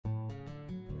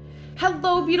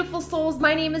Hello, beautiful souls.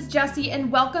 My name is Jessie,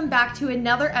 and welcome back to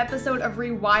another episode of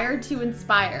Rewire to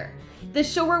Inspire. The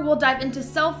show where we'll dive into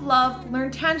self-love,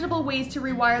 learn tangible ways to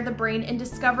rewire the brain, and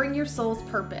discovering your soul's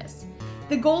purpose.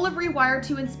 The goal of Rewire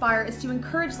to Inspire is to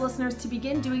encourage listeners to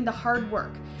begin doing the hard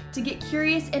work, to get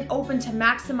curious and open to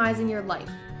maximizing your life.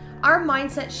 Our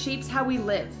mindset shapes how we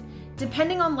live.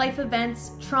 Depending on life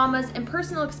events, traumas, and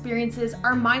personal experiences,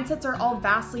 our mindsets are all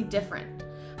vastly different.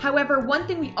 However, one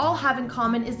thing we all have in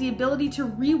common is the ability to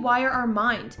rewire our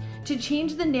mind, to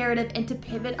change the narrative, and to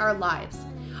pivot our lives.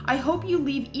 I hope you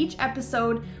leave each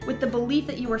episode with the belief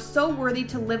that you are so worthy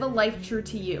to live a life true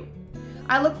to you.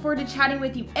 I look forward to chatting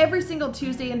with you every single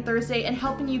Tuesday and Thursday and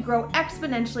helping you grow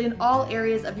exponentially in all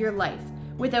areas of your life.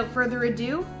 Without further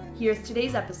ado, here's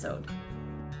today's episode.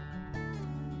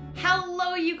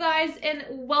 Hello, you guys, and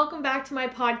welcome back to my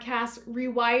podcast,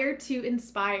 Rewire to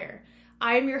Inspire.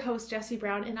 I am your host, Jessie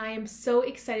Brown, and I am so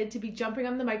excited to be jumping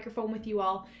on the microphone with you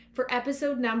all for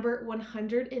episode number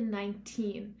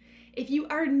 119. If you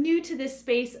are new to this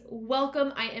space,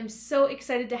 welcome. I am so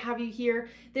excited to have you here.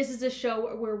 This is a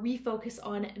show where we focus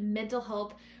on mental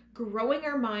health, growing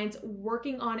our minds,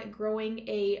 working on growing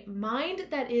a mind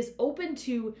that is open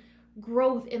to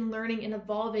growth and learning and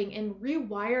evolving and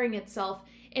rewiring itself,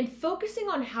 and focusing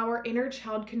on how our inner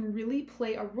child can really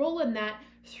play a role in that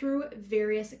through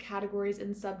various categories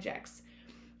and subjects.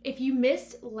 If you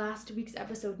missed last week's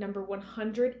episode number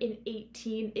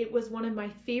 118, it was one of my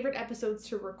favorite episodes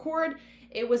to record.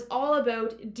 It was all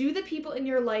about, do the people in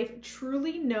your life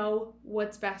truly know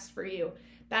what's best for you?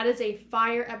 That is a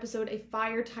fire episode, a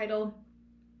fire title.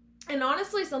 And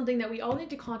honestly, something that we all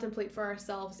need to contemplate for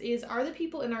ourselves is, are the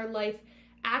people in our life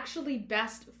actually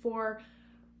best for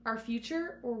our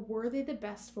future, or were they the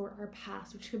best for our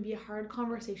past, which can be a hard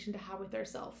conversation to have with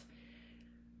ourselves.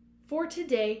 For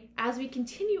today, as we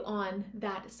continue on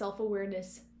that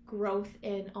self-awareness growth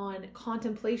and on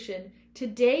contemplation,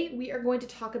 today we are going to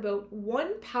talk about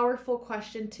one powerful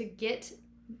question to get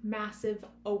massive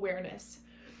awareness.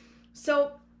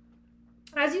 So,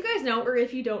 as you guys know, or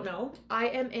if you don't know, I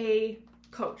am a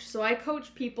coach. So I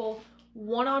coach people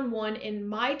one-on-one, and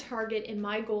my target and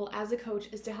my goal as a coach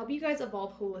is to help you guys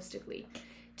evolve holistically,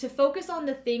 to focus on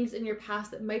the things in your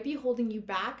past that might be holding you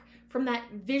back from that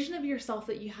vision of yourself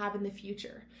that you have in the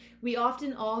future. We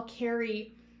often all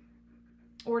carry,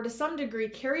 or to some degree,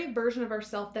 carry a version of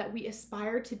ourselves that we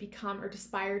aspire to become or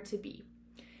aspire to be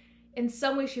in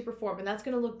some way, shape, or form, and that's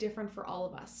going to look different for all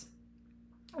of us.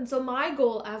 And so my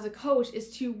goal as a coach is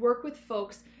to work with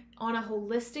folks on a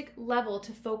holistic level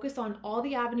to focus on all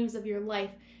the avenues of your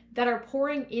life that are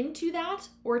pouring into that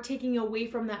or taking away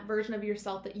from that version of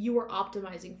yourself that you are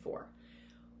optimizing for.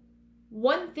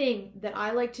 One thing that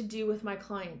I like to do with my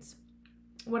clients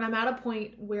when I'm at a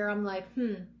point where I'm like,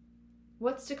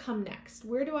 what's to come next?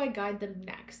 Where do I guide them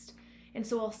next? And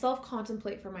so I'll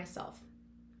self-contemplate for myself.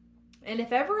 And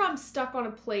if ever I'm stuck on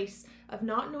a place of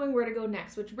not knowing where to go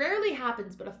next, which rarely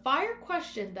happens, but a fire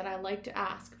question that I like to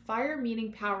ask, fire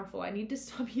meaning powerful, I need to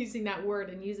stop using that word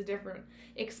and use a different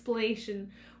explanation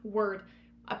word.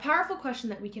 A powerful question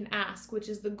that we can ask, which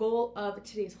is the goal of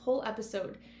today's whole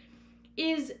episode,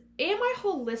 is, am I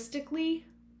holistically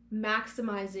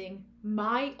maximizing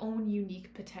my own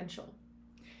unique potential?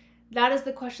 That is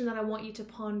the question that I want you to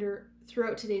ponder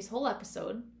throughout today's whole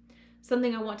episode,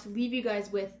 something I want to leave you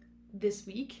guys with this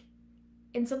week,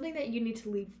 and something that you need to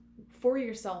leave for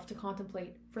yourself to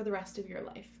contemplate for the rest of your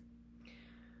life.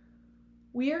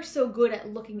 We are so good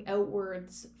at looking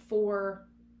outwards for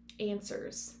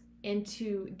answers and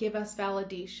to give us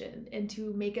validation and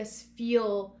to make us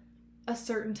feel a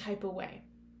certain type of way.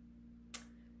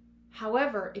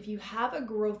 However, if you have a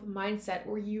growth mindset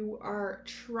where you are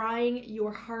trying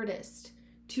your hardest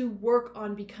to work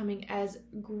on becoming as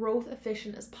growth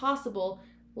efficient as possible,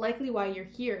 likely why you're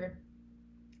here,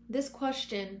 this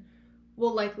question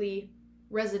will likely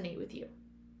resonate with you.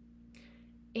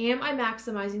 Am I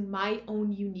maximizing my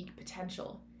own unique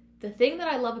potential? The thing that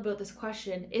I love about this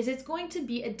question is it's going to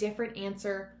be a different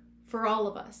answer for all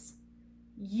of us.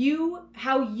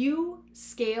 How you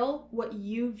scale what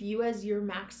you view as your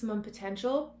maximum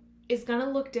potential is going to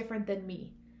look different than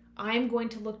me. I am going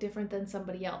to look different than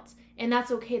somebody else. And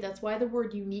that's okay. That's why the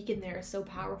word unique in there is so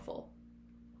powerful.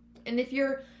 And if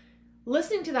you're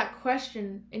listening to that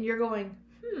question and you're going,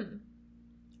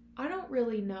 I don't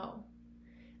really know.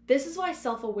 This is why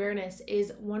self-awareness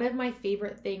is one of my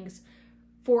favorite things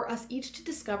for us each to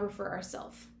discover for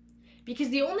ourselves. Because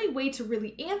the only way to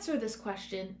really answer this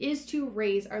question is to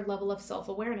raise our level of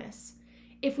self-awareness.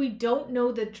 If we don't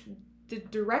know the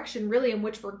direction really in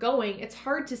which we're going, it's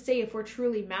hard to say if we're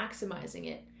truly maximizing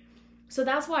it. So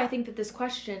that's why I think that this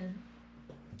question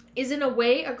is in a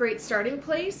way a great starting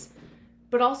place,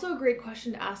 but also a great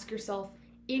question to ask yourself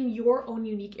in your own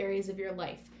unique areas of your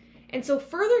life. And so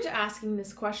further to asking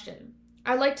this question,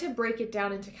 I like to break it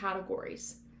down into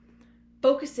categories,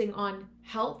 focusing on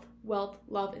health, wealth,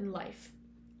 love, and life.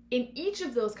 In each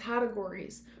of those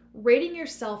categories, rating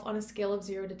yourself on a scale of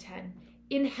 0 to 10.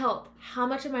 In health, how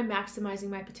much am I maximizing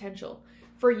my potential?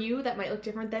 For you, that might look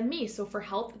different than me. So for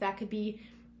health, that could be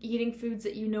eating foods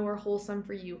that you know are wholesome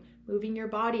for you, moving your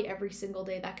body every single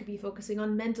day. That could be focusing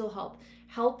on mental health.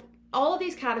 Health, all of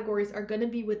these categories are going to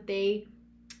be what they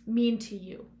mean to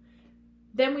you.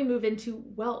 Then we move into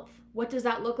wealth. What does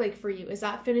that look like for you? Is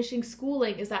that finishing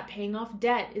schooling? Is that paying off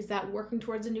debt? Is that working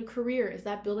towards a new career? Is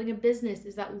that building a business?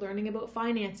 Is that learning about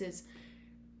finances?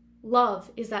 Love,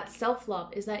 is that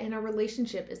self-love? Is that in a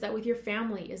relationship? Is that with your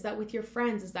family? Is that with your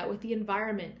friends? Is that with the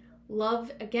environment?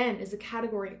 Love, again, is a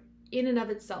category in and of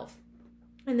itself.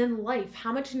 And then life,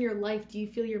 how much in your life do you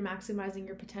feel you're maximizing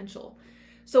your potential?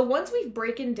 So once we've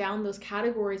broken down those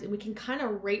categories and we can kind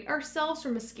of rate ourselves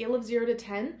from a scale of 0 to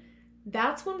 10,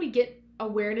 that's when we get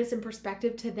awareness and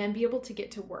perspective to then be able to get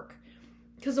to work.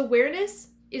 Because awareness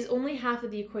is only half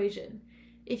of the equation.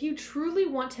 If you truly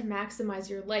want to maximize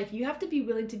your life, you have to be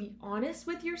willing to be honest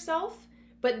with yourself,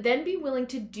 but then be willing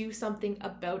to do something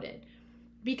about it.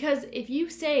 Because if you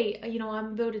say,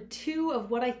 I'm about a 2 of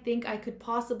what I think I could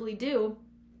possibly do,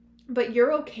 but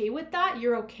you're okay with that,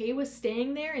 you're okay with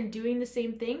staying there and doing the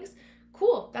same things,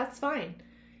 cool, that's fine.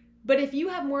 But if you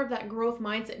have more of that growth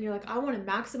mindset and you're like, I want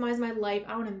to maximize my life,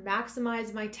 I want to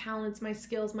maximize my talents, my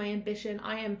skills, my ambition,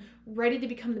 I am ready to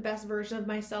become the best version of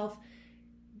myself,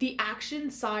 the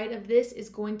action side of this is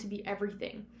going to be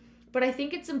everything. But I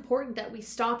think it's important that we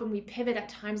stop and we pivot at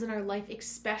times in our life,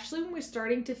 especially when we're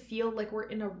starting to feel like we're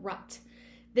in a rut.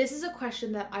 This is a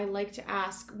question that I like to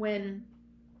ask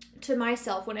to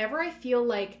myself whenever I feel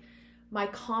like my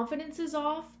confidence is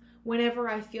off, whenever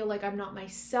I feel like I'm not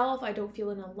myself, I don't feel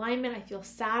in alignment, I feel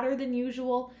sadder than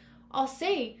usual. I'll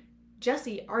say,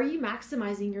 Jessie, are you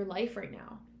maximizing your life right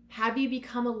now? Have you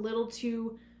become a little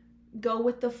too go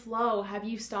with the flow? Have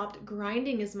you stopped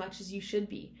grinding as much as you should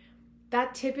be?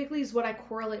 That typically is what I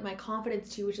correlate my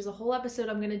confidence to, which is a whole episode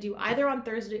I'm going to do either on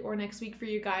Thursday or next week for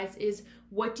you guys, is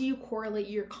what do you correlate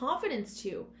your confidence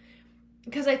to?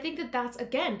 Because I think that's,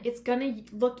 again, it's going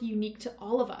to look unique to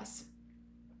all of us.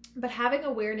 But having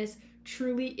awareness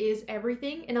truly is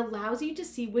everything and allows you to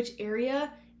see which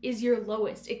area is your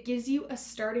lowest. It gives you a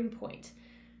starting point.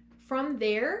 From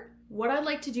there, what I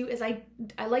like to do is I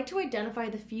like to identify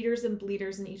the feeders and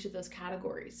bleeders in each of those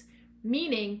categories.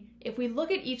 Meaning, if we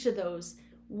look at each of those,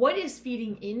 what is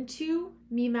feeding into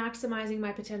me maximizing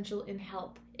my potential in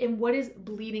health? And what is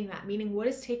bleeding that? Meaning, what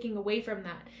is taking away from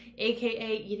that?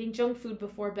 AKA eating junk food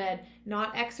before bed,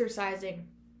 not exercising.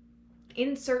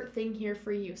 Insert thing here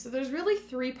for you. So there's really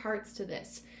 3 parts to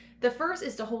this. The first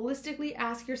is to holistically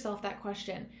ask yourself that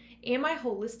question. Am I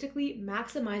holistically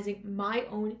maximizing my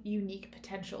own unique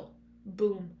potential?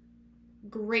 Boom.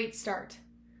 Great start.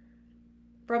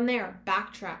 From there,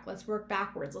 backtrack. Let's work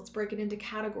backwards. Let's break it into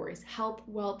categories. Health,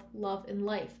 wealth, love, and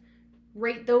life.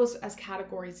 Rate those as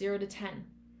categories 0 to 10.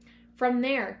 From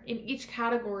there, in each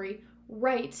category,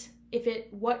 write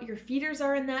what your feeders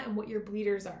are in that and what your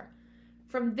bleeders are.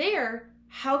 From there,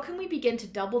 how can we begin to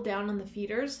double down on the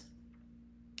feeders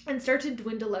and start to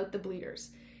dwindle out the bleeders?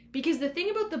 Because the thing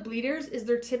about the bleeders is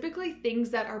they're typically things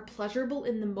that are pleasurable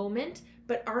in the moment,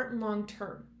 but aren't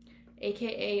long-term.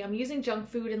 AKA, I'm using junk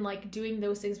food and doing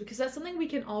those things because that's something we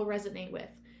can all resonate with.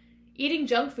 Eating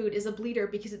junk food is a bleeder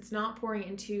because it's not pouring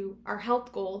into our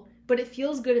health goal, but it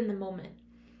feels good in the moment.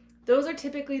 Those are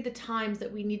typically the times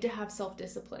that we need to have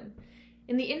self-discipline.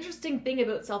 And the interesting thing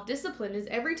about self-discipline is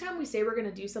every time we say we're going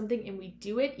to do something and we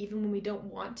do it, even when we don't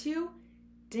want to,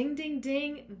 ding, ding,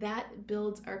 ding, that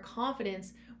builds our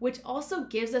confidence, which also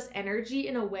gives us energy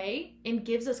in a way and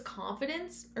gives us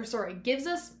gives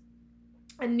us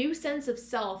a new sense of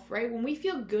self, right? When we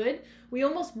feel good, we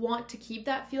almost want to keep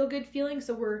that feel good feeling.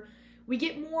 So we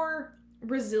get more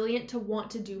resilient to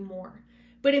want to do more.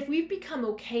 But if we've become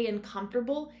okay and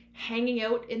comfortable hanging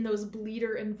out in those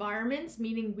bleeder environments,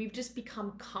 meaning we've just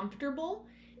become comfortable,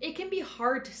 it can be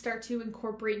hard to start to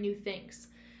incorporate new things.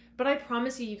 But I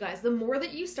promise you guys, the more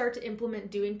that you start to implement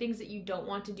doing things that you don't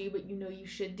want to do, but you know you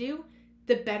should do,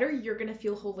 the better you're going to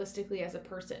feel holistically as a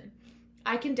person.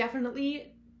 I can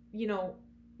definitely,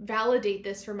 validate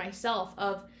this for myself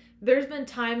there's been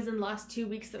times in the last 2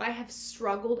 weeks that I have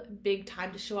struggled big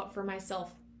time to show up for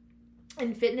myself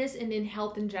in fitness and in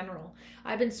health in general.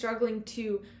 I've been struggling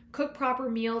to cook proper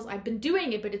meals. I've been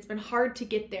doing it, but it's been hard to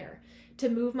get there. to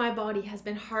move my body has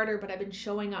been harder, but I've been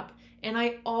showing up. And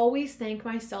I always thank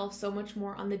myself so much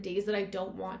more on the days that I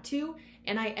don't want to,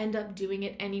 and I end up doing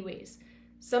it anyways.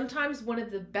 Sometimes one of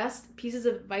the best pieces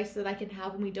of advice that I can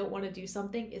have when we don't want to do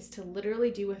something is to literally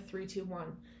do a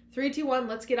 3-2-1. 3-2-1,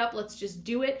 let's get up, let's just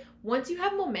do it. Once you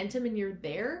have momentum and you're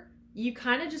there, you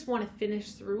kind of just want to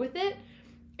finish through with it.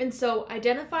 And so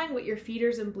identifying what your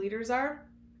feeders and bleeders are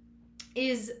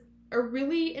is a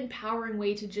really empowering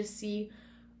way to just see,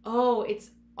 oh,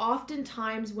 it's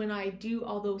oftentimes when I do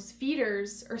all those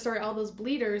all those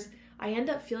bleeders, I end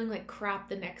up feeling like crap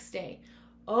the next day.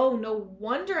 Oh, no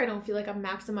wonder I don't feel like I'm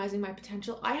maximizing my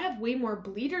potential. I have way more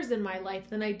bleeders in my life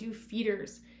than I do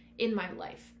feeders in my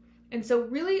life. And so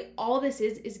really all this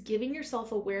is giving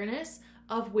yourself awareness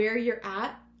of where you're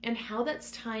at and how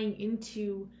that's tying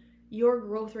into your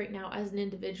growth right now as an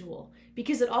individual.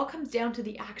 Because it all comes down to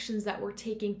the actions that we're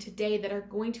taking today that are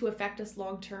going to affect us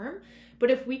long term.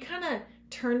 But if we kind of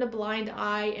turn a blind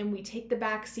eye and we take the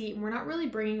back seat and we're not really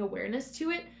bringing awareness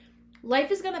to it,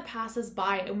 life is going to pass us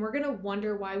by and we're going to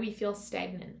wonder why we feel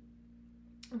stagnant.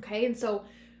 Okay, and so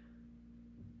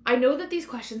I know that these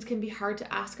questions can be hard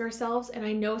to ask ourselves, and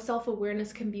I know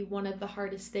self-awareness can be one of the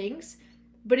hardest things,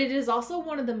 but it is also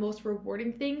one of the most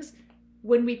rewarding things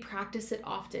when we practice it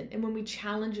often and when we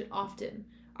challenge it often.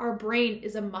 Our brain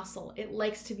is a muscle. It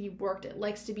likes to be worked. It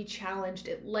likes to be challenged.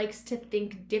 It likes to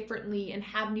think differently and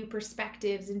have new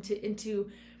perspectives and to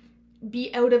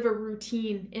be out of a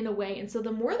routine in a way. And so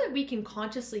the more that we can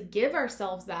consciously give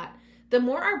ourselves that, the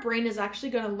more our brain is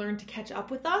actually going to learn to catch up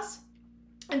with us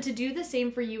and to do the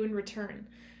same for you in return.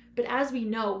 But as we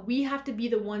know, we have to be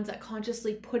the ones that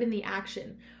consciously put in the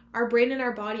action. Our brain and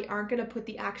our body aren't going to put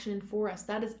the action in for us.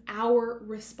 That is our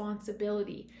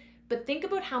responsibility. But think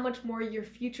about how much more your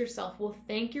future self will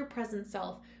thank your present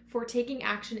self for taking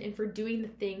action and for doing the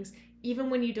things even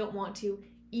when you don't want to,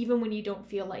 even when you don't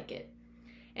feel like it.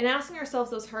 And asking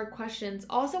ourselves those hard questions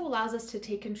also allows us to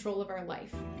take control of our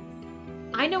life.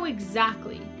 I know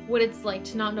exactly what it's like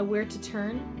to not know where to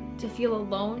turn, to feel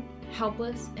alone,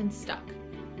 helpless, and stuck.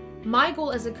 My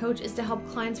goal as a coach is to help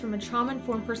clients from a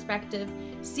trauma-informed perspective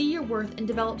see your worth and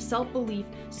develop self-belief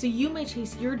so you may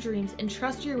chase your dreams and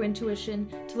trust your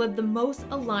intuition to live the most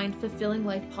aligned, fulfilling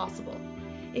life possible.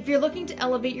 If you're looking to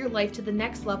elevate your life to the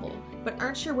next level but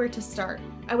aren't sure where to start,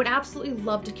 I would absolutely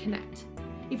love to connect.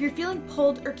 If you're feeling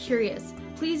pulled or curious,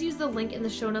 please use the link in the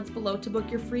show notes below to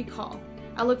book your free call.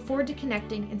 I look forward to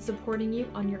connecting and supporting you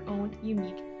on your own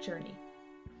unique journey.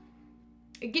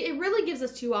 It really gives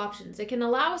us two options. It can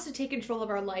allow us to take control of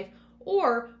our life,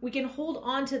 or we can hold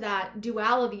on to that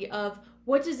duality of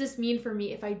what does this mean for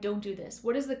me if I don't do this?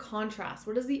 What is the contrast?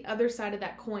 What is the other side of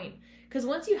that coin? Because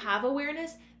once you have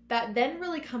awareness, that then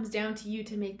really comes down to you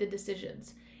to make the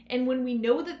decisions. And when we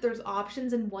know that there's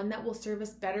options and one that will serve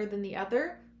us better than the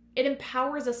other, it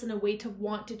empowers us in a way to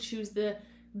want to choose the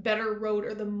better road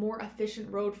or the more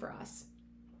efficient road for us.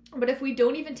 But if we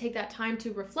don't even take that time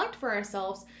to reflect for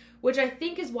ourselves, which I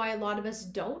think is why a lot of us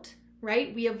don't,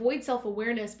 right? We avoid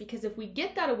self-awareness because if we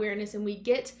get that awareness and we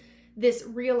get this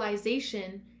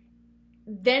realization,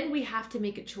 then we have to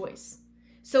make a choice.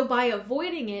 So by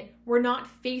avoiding it, we're not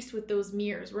faced with those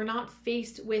mirrors. We're not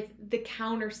faced with the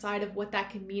counter side of what that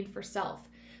can mean for self.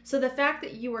 So the fact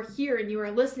that you are here and you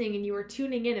are listening and you are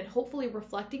tuning in and hopefully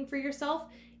reflecting for yourself,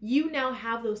 you now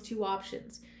have those two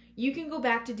options. You can go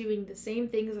back to doing the same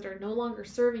things that are no longer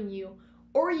serving you,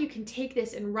 or you can take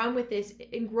this and run with this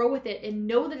and grow with it and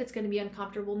know that it's going to be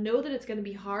uncomfortable, know that it's going to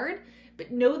be hard,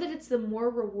 but know that it's the more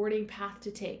rewarding path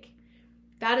to take.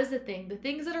 That is the thing. The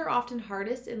things that are often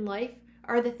hardest in life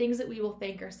are the things that we will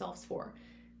thank ourselves for,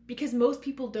 because most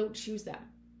people don't choose them.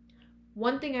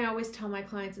 One thing I always tell my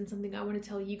clients, and something I want to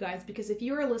tell you guys, because if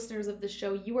you are listeners of the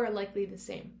show, you are likely the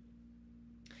same.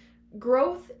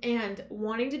 Growth and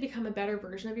wanting to become a better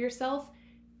version of yourself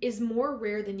is more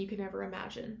rare than you can ever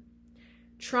imagine.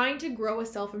 Trying to grow a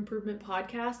self-improvement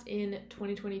podcast in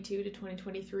 2022 to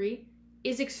 2023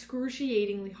 is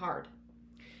excruciatingly hard,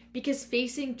 because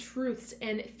facing truths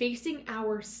and facing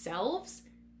ourselves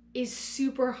is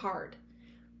super hard.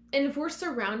 And if we're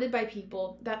surrounded by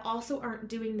people that also aren't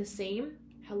doing the same,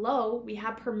 hello, we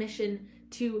have permission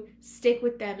to stick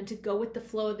with them and to go with the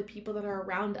flow of the people that are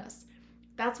around us.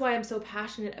 That's why I'm so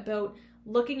passionate about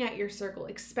looking at your circle,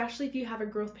 especially if you have a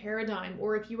growth paradigm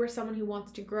or if you are someone who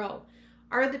wants to grow.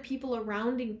 Are the people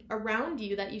around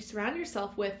you that you surround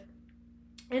yourself with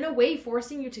in a way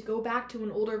forcing you to go back to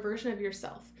an older version of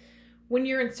yourself? When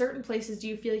you're in certain places, do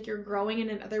you feel like you're growing, and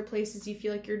in other places you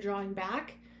feel like you're drawing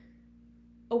back?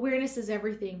 Awareness is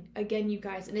everything, again, you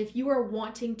guys. And if you are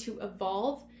wanting to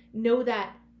evolve, know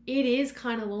that it is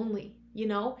kind of lonely,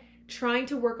 trying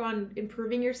to work on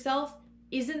improving yourself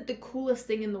isn't the coolest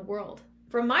thing in the world.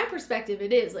 From my perspective,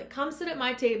 it is. Like, come sit at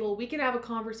my table, we can have a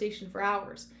conversation for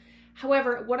hours.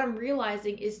 However, what I'm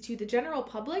realizing is to the general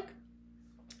public,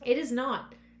 it is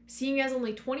not. Seeing as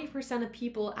only 20% of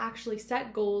people actually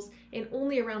set goals and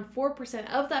only around 4%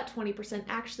 of that 20%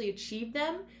 actually achieve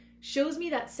them, shows me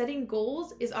that setting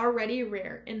goals is already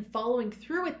rare and following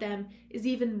through with them is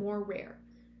even more rare.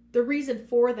 The reason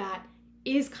for that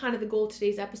is kind of the goal of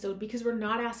today's episode, because we're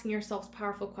not asking ourselves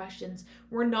powerful questions.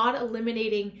 We're not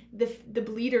eliminating the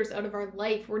bleeders out of our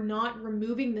life. We're not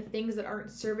removing the things that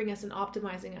aren't serving us and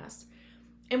optimizing us.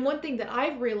 And one thing that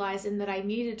I've realized and that I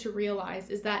needed to realize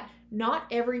is that not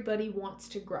everybody wants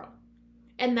to grow.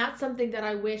 And that's something that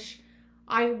I wish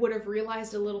I would have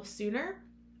realized a little sooner,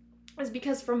 is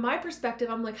because from my perspective,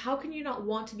 I'm like, how can you not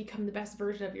want to become the best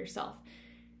version of yourself?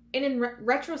 And in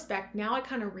retrospect, now I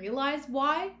kind of realize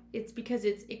why. It's because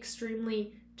it's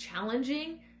extremely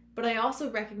challenging, but I also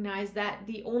recognize that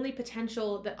the only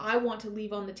potential that I want to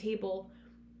leave on the table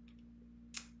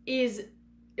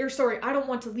I don't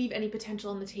want to leave any potential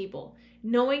on the table.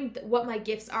 Knowing what my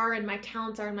gifts are and my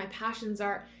talents are and my passions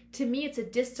are, to me, it's a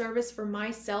disservice for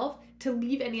myself to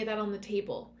leave any of that on the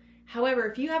table. However,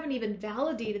 if you haven't even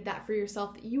validated that for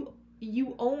yourself, that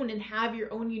you own and have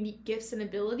your own unique gifts and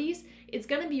abilities, it's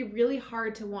going to be really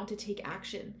hard to want to take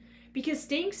action, because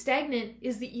staying stagnant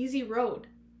is the easy road,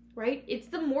 right? It's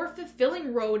the more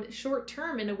fulfilling road short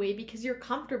term in a way, because you're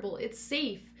comfortable, it's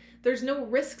safe. There's no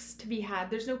risks to be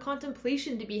had. There's no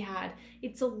contemplation to be had.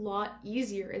 It's a lot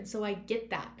easier. And so I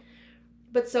get that.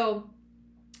 But so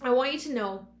I want you to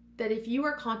know that if you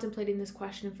are contemplating this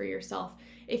question for yourself,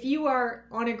 if you are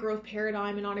on a growth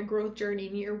paradigm and on a growth journey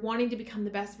and you're wanting to become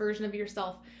the best version of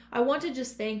yourself, I want to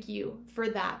just thank you for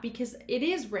that, because it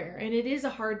is rare and it is a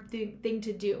hard thing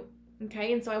to do.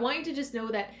 Okay. And so I want you to just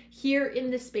know that here in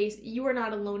this space, you are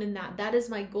not alone in that. That is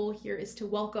my goal here, is to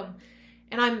welcome.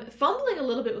 And I'm fumbling a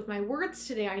little bit with my words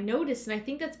today, I noticed, and I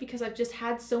think that's because I've just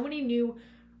had so many new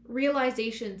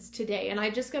realizations today. And I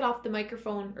just got off I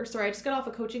just got off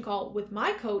a coaching call with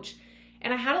my coach,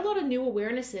 and I had a lot of new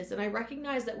awarenesses, and I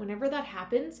recognize that whenever that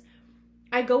happens,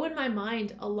 I go in my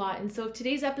mind a lot. And so if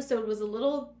today's episode was a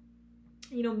little,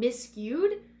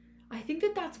 miscued, I think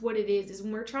that that's what it is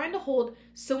when we're trying to hold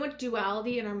so much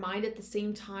duality in our mind at the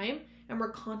same time, and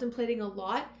we're contemplating a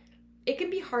lot, it can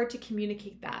be hard to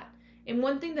communicate that. And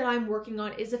one thing that I'm working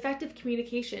on is effective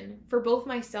communication for both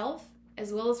myself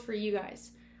as well as for you guys.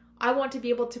 I want to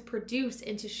be able to produce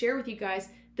and to share with you guys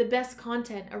the best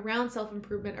content around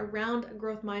self-improvement, around a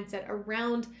growth mindset,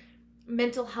 around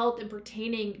mental health and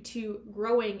pertaining to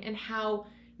growing, and how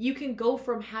you can go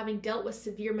from having dealt with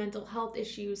severe mental health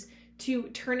issues to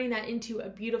turning that into a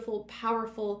beautiful,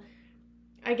 powerful,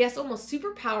 I guess almost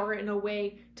superpower in a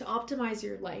way to optimize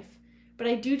your life. But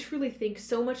I do truly think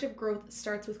so much of growth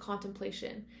starts with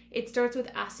contemplation. It starts with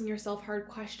asking yourself hard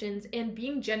questions and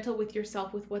being gentle with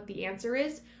yourself with what the answer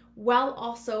is, while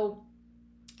also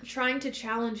trying to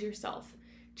challenging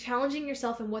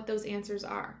yourself in what those answers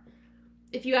are.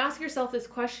 If you ask yourself this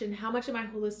question, how much am I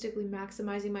holistically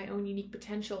maximizing my own unique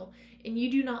potential, and you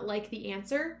do not like the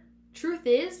answer, truth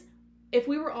is, if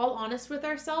we were all honest with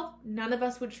ourselves, none of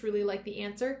us would truly like the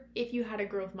answer if you had a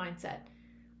growth mindset.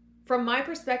 From my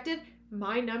perspective,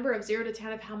 my number of 0 to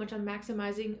 10 of how much I'm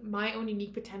maximizing my own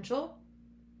unique potential,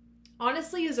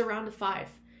 honestly, is around a 5.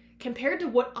 Compared to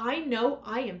what I know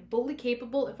I am fully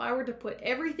capable, if I were to put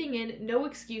everything in, no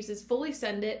excuses, fully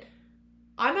send it,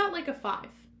 I'm at like a 5.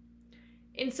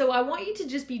 And so I want you to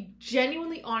just be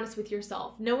genuinely honest with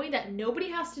yourself, knowing that nobody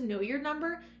has to know your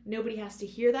number, nobody has to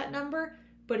hear that number,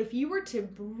 but if you were to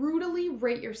brutally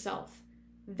rate yourself,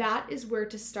 that is where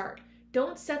to start.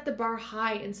 Don't set the bar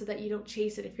high and so that you don't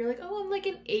chase it. If you're like, oh, I'm like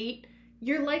an 8,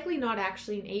 you're likely not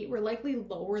actually an 8. We're likely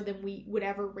lower than we would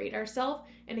ever rate ourselves.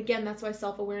 And again, that's why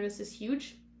self-awareness is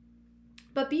huge.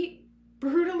 But be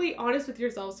brutally honest with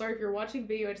yourself. Sorry if you're watching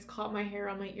video, I just caught my hair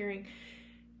on my earring.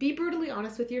 Be brutally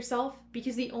honest with yourself,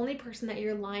 because the only person that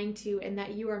you're lying to and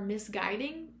that you are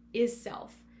misguiding is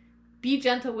self. Be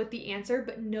gentle with the answer,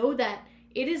 but know that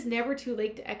it is never too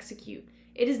late to execute.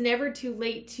 It is never too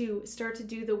late to start to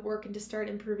do the work and to start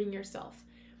improving yourself.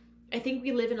 I think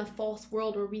we live in a false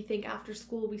world where we think after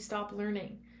school we stop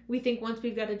learning. We think once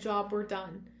we've got a job, we're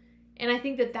done. And I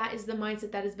think that that is the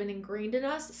mindset that has been ingrained in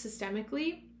us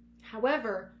systemically.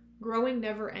 However, growing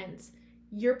never ends.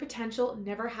 Your potential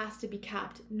never has to be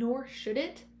capped, nor should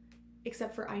it,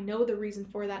 except for I know the reason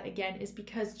for that, again, is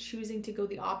because choosing to go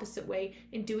the opposite way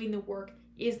and doing the work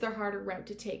is the harder route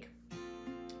to take.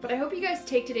 But I hope you guys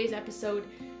take today's episode,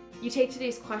 you take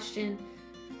today's question,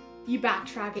 you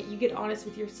backtrack it, you get honest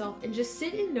with yourself, and just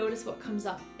sit and notice what comes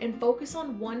up and focus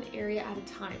on one area at a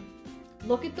time.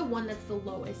 Look at the one that's the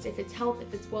lowest. If it's health,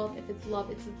 if it's wealth, if it's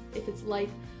love, if it's life,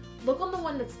 look on the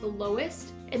one that's the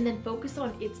lowest and then focus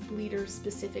on its bleeder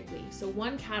specifically. So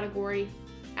one category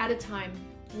at a time,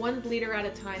 one bleeder at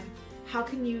a time. How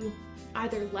can you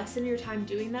either lessen your time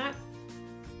doing that,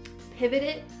 pivot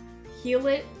it, heal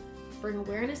it, bring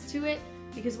awareness to it?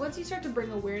 Because once you start to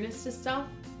bring awareness to stuff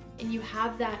and you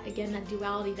have that, again, that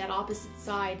duality, that opposite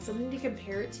side, something to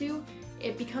compare it to,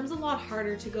 it becomes a lot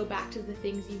harder to go back to the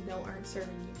things you know aren't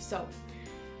serving you. So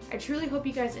I truly hope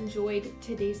you guys enjoyed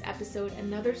today's episode,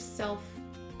 another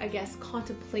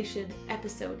contemplation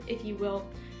episode, if you will.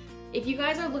 If you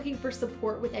guys are looking for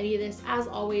support with any of this, as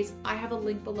always, I have a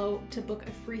link below to book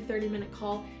a free 30-minute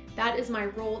call. That is my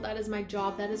role, that is my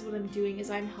job, that is what I'm doing, is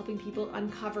I'm helping people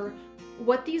uncover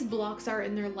what these blocks are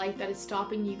in their life that is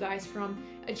stopping you guys from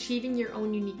achieving your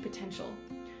own unique potential.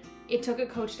 It took a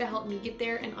coach to help me get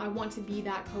there, and I want to be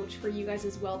that coach for you guys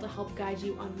as well, to help guide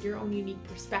you on your own unique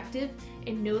perspective,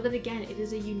 and know that, again, it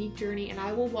is a unique journey, and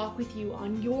I will walk with you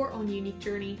on your own unique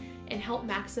journey and help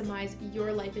maximize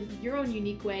your life in your own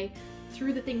unique way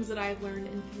through the things that I've learned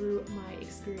and through my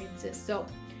experiences. So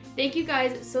thank you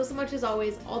guys so much, as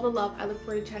always. All the love. I look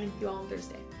forward to chatting with you all on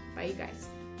Thursday. Bye, you guys.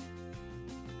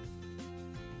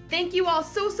 Thank you all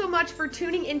so much for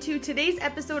tuning into today's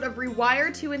episode of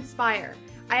Rewire to Inspire.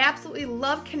 I absolutely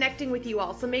love connecting with you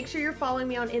all, so make sure you're following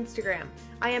me on Instagram.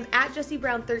 I am at Jessie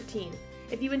Brown 13.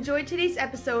 If you enjoyed today's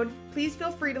episode, please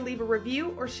feel free to leave a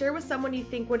review or share with someone you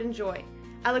think would enjoy.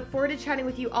 I look forward to chatting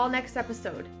with you all next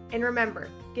episode. And remember,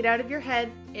 get out of your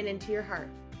head and into your heart.